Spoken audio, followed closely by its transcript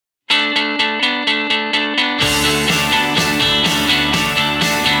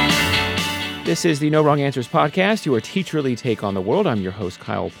This is the No Wrong Answers podcast, your teacherly take on the world. I'm your host,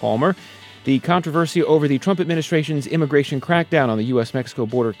 Kyle Palmer. The controversy over the Trump administration's immigration crackdown on the U.S.-Mexico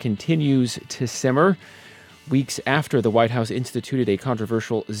border continues to simmer. Weeks after the White House instituted a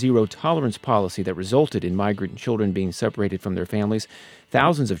controversial zero-tolerance policy that resulted in migrant children being separated from their families,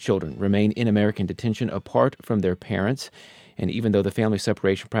 thousands of children remain in American detention apart from their parents. And even though the family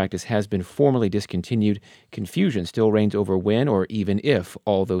separation practice has been formally discontinued, confusion still reigns over when or even if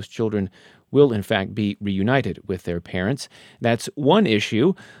all those children will in fact be reunited with their parents. That's one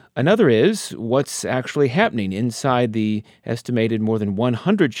issue. Another is what's actually happening inside the estimated more than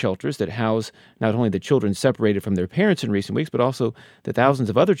 100 shelters that house not only the children separated from their parents in recent weeks, but also the thousands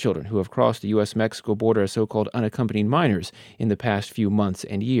of other children who have crossed the U.S.-Mexico border as so-called unaccompanied minors in the past few months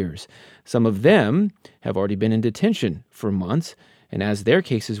and years. Some of them have already been in detention for months, and as their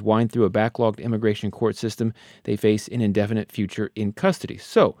cases wind through a backlogged immigration court system, they face an indefinite future in custody.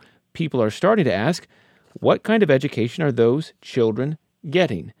 So people are starting to ask, what kind of education are those children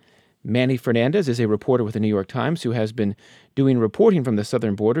getting? Manny Fernandez is a reporter with the New York Times who has been doing reporting from the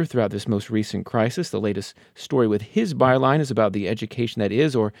southern border throughout this most recent crisis. The latest story with his byline is about the education that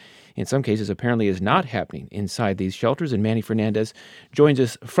is, or in some cases apparently is not happening inside these shelters. And Manny Fernandez joins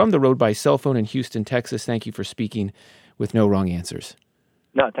us from the road by cell phone in Houston, Texas. Thank you for speaking with No Wrong Answers.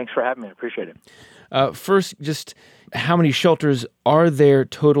 No, thanks for having me. I appreciate it. First, just how many shelters are there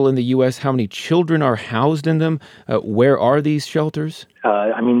total in the U.S.? How many children are housed in them? Where are these shelters?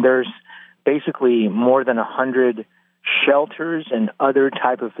 There's basically more than 100 shelters and other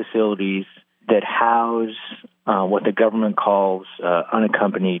type of facilities that house what the government calls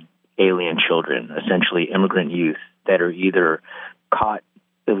unaccompanied alien children, essentially immigrant youth that are either caught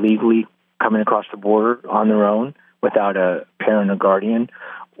illegally coming across the border on their own without a parent or guardian,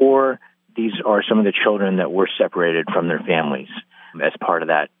 or these are some of the children that were separated from their families as part of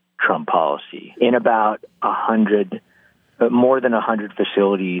that Trump policy. In about more than 100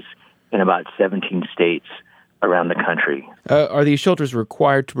 facilities in about 17 states around the country. Are these shelters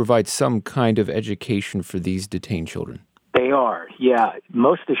required to provide some kind of education for these detained children? They are, yeah.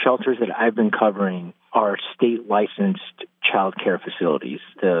 Most of the shelters that I've been covering are state-licensed child care facilities.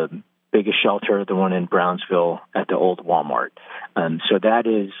 The biggest shelter, the one in Brownsville at the old Walmart. So that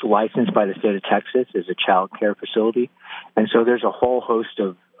is licensed by the state of Texas as a child care facility. And so there's a whole host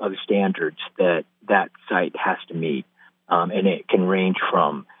of standards that site has to meet. And it can range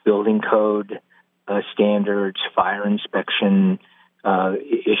from building code standards, fire inspection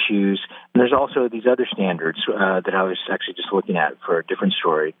issues. And there's also these other standards that I was actually just looking at for a different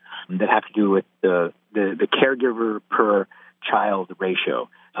story that have to do with the caregiver per child ratio.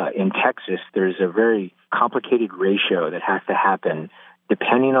 In Texas, there's a very complicated ratio that has to happen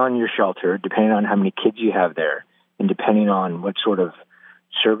depending on your shelter, depending on how many kids you have there, and depending on what sort of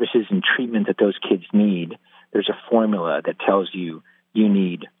services and treatment that those kids need. There's a formula that tells you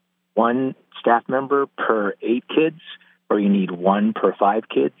need one staff member per 8 kids, or you need 1 per 5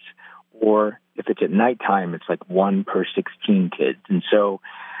 kids, or if it's at nighttime, it's like 1 per 16 kids. And so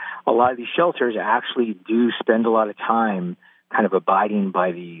a lot of these shelters actually do spend a lot of time kind of abiding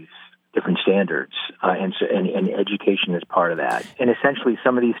by these different standards, and education is part of that. And essentially,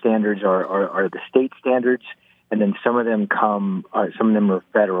 some of these standards are the state standards, and then some of them are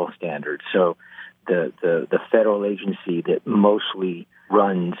federal standards. So the federal agency that mostly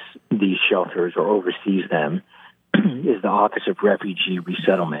runs these shelters or oversees them is the Office of Refugee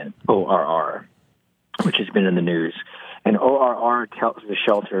Resettlement, ORR, which has been in the news. And ORR tells the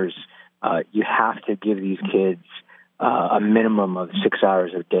shelters you have to give these kids a minimum of 6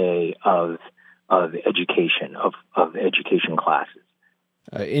 hours a day of education, of education classes.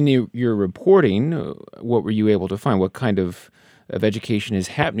 In your reporting, what were you able to find? What kind of education is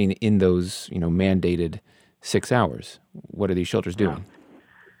happening in those, mandated 6 hours? What are these shelters doing?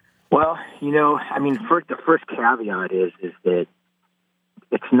 Well, the first caveat is that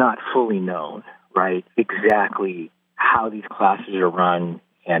it's not fully known, right, exactly how these classes are run,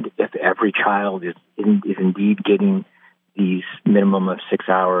 and if every child is indeed getting these minimum of 6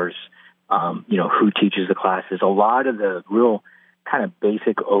 hours, who teaches the classes. A lot of the real kind of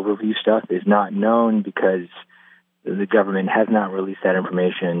basic overview stuff is not known because the government has not released that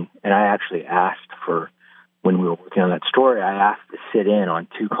information. And I actually asked when we were working on that story, I asked to sit in on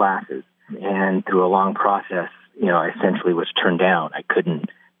 2 classes. And through a long process, I essentially was turned down. I couldn't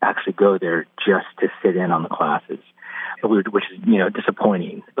actually go there just to sit in on the classes, which is,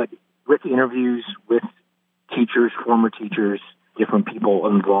 disappointing. But with the interviews with teachers, former teachers, different people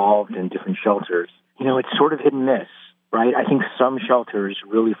involved in different shelters, it's sort of hit and miss, right? I think some shelters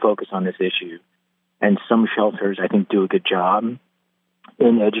really focus on this issue, and some shelters, I think, do a good job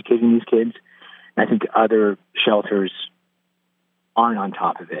in educating these kids. I think other shelters aren't on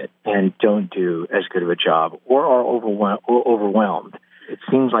top of it and don't do as good of a job or are overwhelmed. It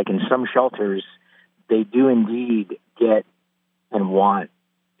seems like in some shelters, they do indeed get and want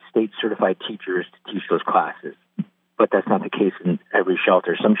state-certified teachers to teach those classes. But that's not the case in every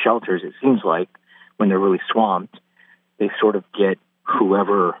shelter. Some shelters, it seems like, when they're really swamped, they sort of get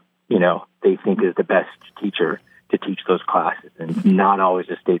whoever, they think is the best teacher to teach those classes, and not always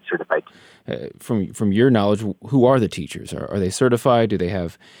a state-certified teacher. From your knowledge, who are the teachers? Are they certified? Do they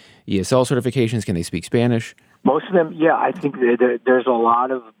have ESL certifications? Can they speak Spanish? Most of them, yeah. I think there's a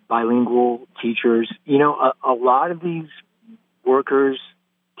lot of bilingual teachers. A lot of these workers,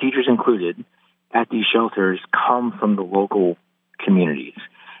 teachers included, at these shelters come from the local communities.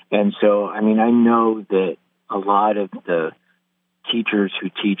 And so, I know that a lot of the teachers who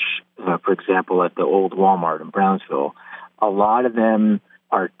teach, for example, at the old Walmart in Brownsville, a lot of them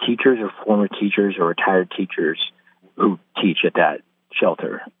are teachers or former teachers or retired teachers who teach at that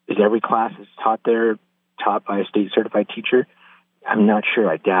shelter. Is every class that's taught there taught by a state-certified teacher? I'm not sure.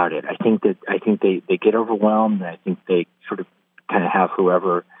 I doubt it. I think they get overwhelmed, and I think they sort of kind of have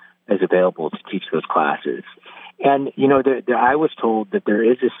whoever is available to teach those classes. And, I was told that there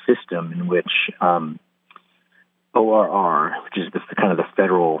is a system in which ORR, which is the kind of the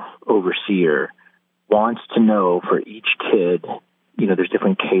federal overseer, wants to know for each kid, there's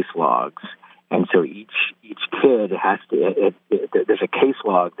different case logs. And so each kid has to, there's a case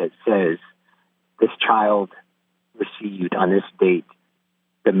log that says this child received on this date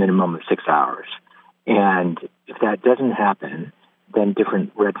the minimum of 6 hours. And if that doesn't happen, then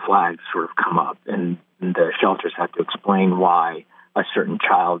different red flags sort of come up, and the shelters have to explain why a certain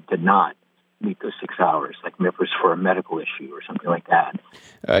child did not meet those 6 hours, like if it was for a medical issue or something like that.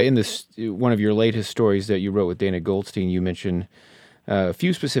 In this, one of your latest stories that you wrote with Dana Goldstein, you mentioned a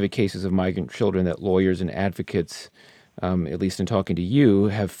few specific cases of migrant children that lawyers and advocates, at least in talking to you,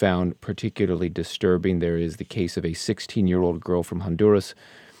 have found particularly disturbing. There is the case of a 16-year-old girl from Honduras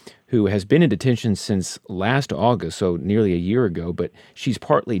who has been in detention since last August, so nearly a year ago, but she's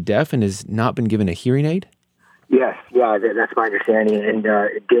partly deaf and has not been given a hearing aid? Yes, yeah, that's my understanding. And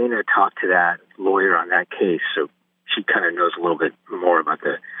Dana talked to that lawyer on that case, so she kind of knows a little bit more about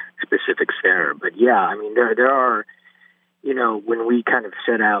the specifics there. But yeah, there are, when we kind of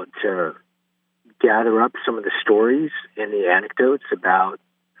set out to gather up some of the stories and the anecdotes about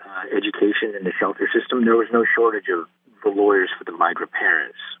education in the shelter system, there was no shortage of the lawyers for the migrant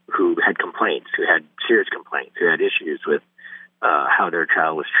parents who had complaints, who had serious complaints, who had issues with how their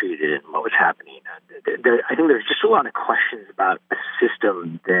child was treated and what was happening. I think there's just a lot of questions about a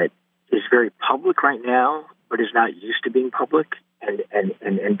system that is very public right now, but is not used to being public and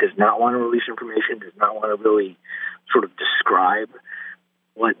does not want to release information, does not want to really sort of describe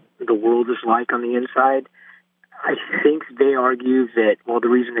what the world is like on the inside. I think they argue that, the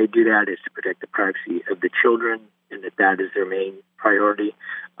reason they do that is to protect the privacy of the children, and that is their main priority.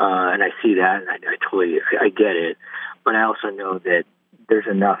 And I see that, and I get it. But I also know that there's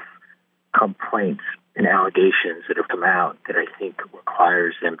enough complaints and allegations that have come out that I think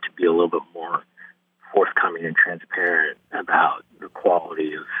requires them to be a little bit more forthcoming and transparent about the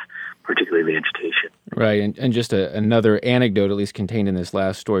quality of particularly the education. Right, and just another anecdote, at least contained in this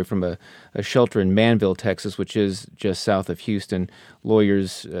last story, from a shelter in Manville, Texas, which is just south of Houston.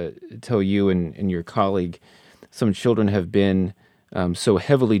 Lawyers tell you and your colleague some children have been so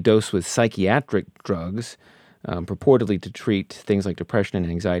heavily dosed with psychiatric drugs, purportedly to treat things like depression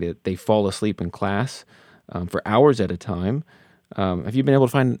and anxiety, that they fall asleep in class for hours at a time. Have you been able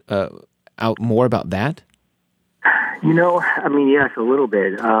to find out more about that? Yes, a little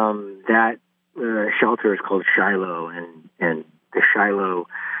bit. That shelter is called Shiloh, and the Shiloh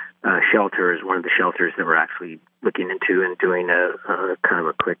shelter is one of the shelters that we're actually looking into and doing a kind of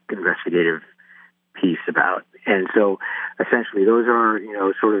a quick investigative piece about. And so essentially those are,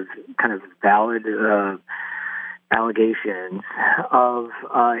 sort of kind of valid allegations of,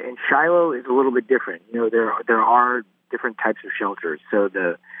 and Shiloh is a little bit different. There are different types of shelters. So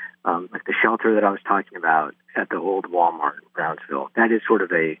like the shelter that I was talking about at the old Walmart in Brownsville, that is sort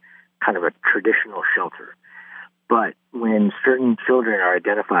of a kind of a traditional shelter. But when certain children are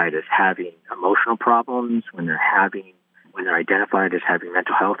identified as having emotional problems, when they're identified as having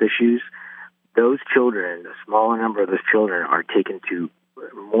mental health issues, those children, a smaller number of those children, are taken to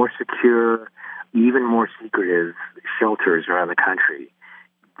more secure, even more secretive shelters around the country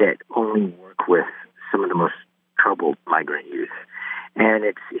that only work with some of the most troubled migrant youth. And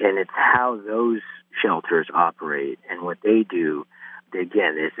it's how those shelters operate and what they do.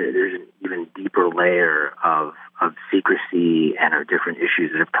 Again, there's an even deeper layer of secrecy and of different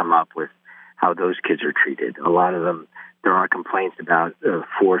issues that have come up with how those kids are treated. A lot of them, there are complaints about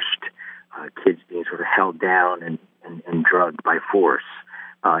forced kids being sort of held down and drugged by force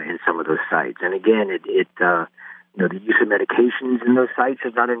in some of those sites. And again, the use of medications in those sites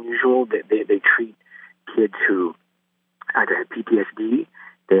is not unusual. They treat kids who either have PTSD,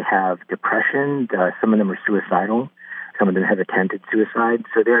 they have depression, some of them are suicidal, some of them have attempted suicide.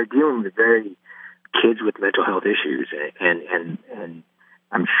 So they're dealing with kids with mental health issues, and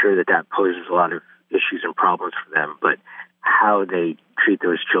I'm sure that poses a lot of issues and problems for them. But how they treat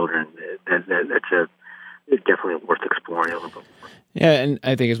those children, it's definitely worth exploring a little bit more. Yeah, and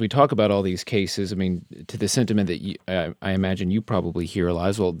I think as we talk about all these cases, I mean, to the sentiment that I imagine you probably hear a lot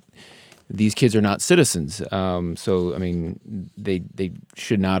as well, these kids are not citizens. So, I mean, they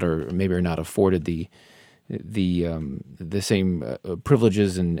should not, or maybe are not afforded the same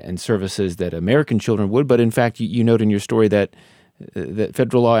privileges and services that American children would. But in fact, you note in your story that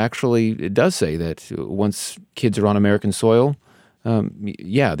federal law actually does say that once kids are on American soil,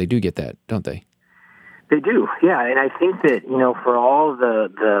 they do get that, don't they? They do, yeah. And I think that, for all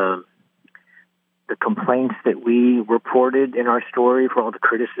the complaints that we reported in our story, for all the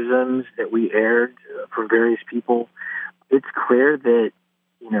criticisms that we aired from various people, it's clear that,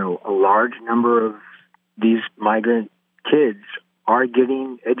 a large number of these migrant kids are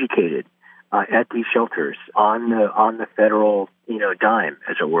getting educated at these shelters on the federal, dime,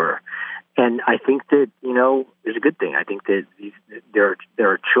 as it were. And I think that, is a good thing. I think that there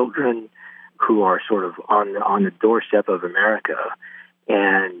are children who are sort of on the doorstep of America,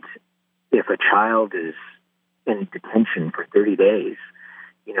 and if a child is in detention for 30 days,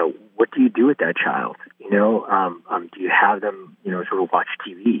 what do you do with that child? Do you have them, sort of watch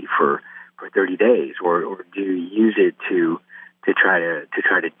TV for 30 days, or do you use it to try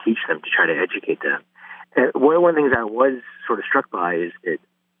to teach them, to try to educate them? One of the things I was sort of struck by is that,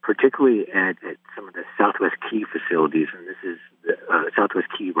 particularly at some of the Southwest Key facilities, and this is Southwest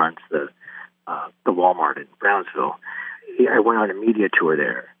Key runs the Walmart in Brownsville. I went on a media tour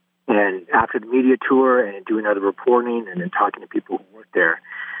there, and after the media tour and doing other reporting and then talking to people who work there,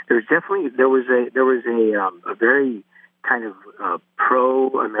 there was a very kind of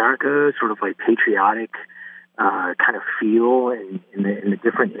pro-America, sort of like patriotic kind of feel in the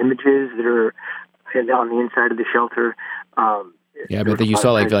different images that are on the inside of the shelter. Yeah, but you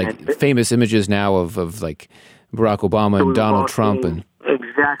saw like famous images now of like Barack Obama and Donald Trump and.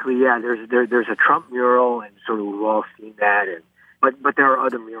 Exactly, yeah. There's a Trump mural, and sort of we've all seen that, but there are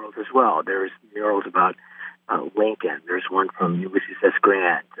other murals as well. There's murals about Lincoln. There's one from Ulysses S.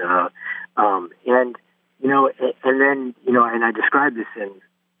 Grant, and then and I described this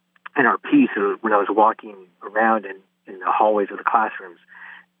in our piece when I was walking around in the hallways of the classrooms.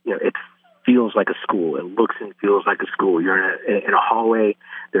 It feels like a school. It looks and feels like a school. You're in a hallway.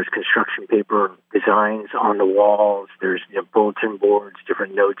 There's construction paper designs on the walls. There's bulletin boards,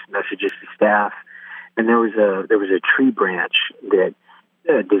 different notes, messages to staff, and there was a tree branch that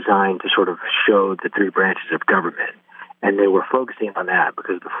designed to sort of show the three branches of government, and they were focusing on that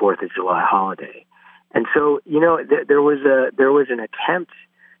because of the 4th of July holiday. And so there was an attempt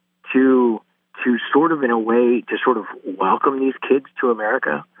to sort of, in a way, to sort of welcome these kids to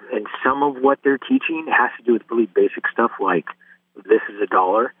America. And some of what they're teaching has to do with really basic stuff like this is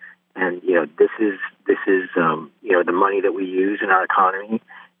 $1, and this is the money that we use in our economy,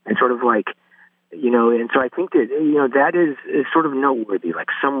 and sort of like and so I think that that is sort of noteworthy, like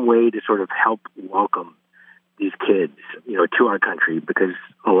some way to sort of help welcome these kids to our country, because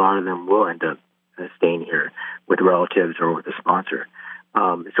a lot of them will end up staying here with relatives or with a sponsor.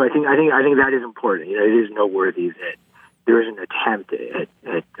 So I think that is important. It is noteworthy that there is an attempt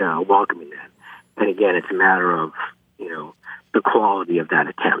at welcoming them. And again, it's a matter of, the quality of that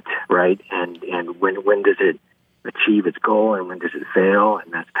attempt, right? And when does it achieve its goal and when does it fail?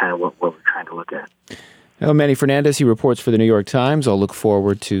 And that's kind of what we're trying to look at. Well, Manny Fernandez, he reports for the New York Times. I'll look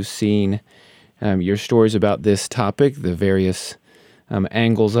forward to seeing your stories about this topic, the various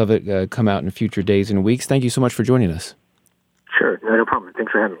angles of it come out in future days and weeks. Thank you so much for joining us. Sure, no problem.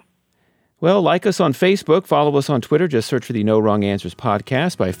 Thanks for having me. Well, like us on Facebook, follow us on Twitter. Just search for the No Wrong Answers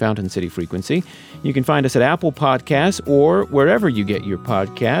podcast by Fountain City Frequency. You can find us at Apple Podcasts or wherever you get your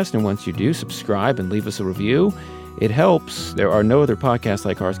podcast. And once you do, subscribe and leave us a review. It helps. There are no other podcasts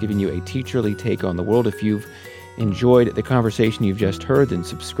like ours giving you a teacherly take on the world. If you've enjoyed the conversation you've just heard, then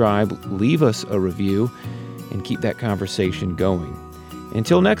subscribe, leave us a review, and keep that conversation going.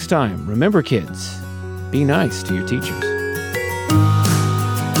 Until next time, remember, kids, be nice to your teachers.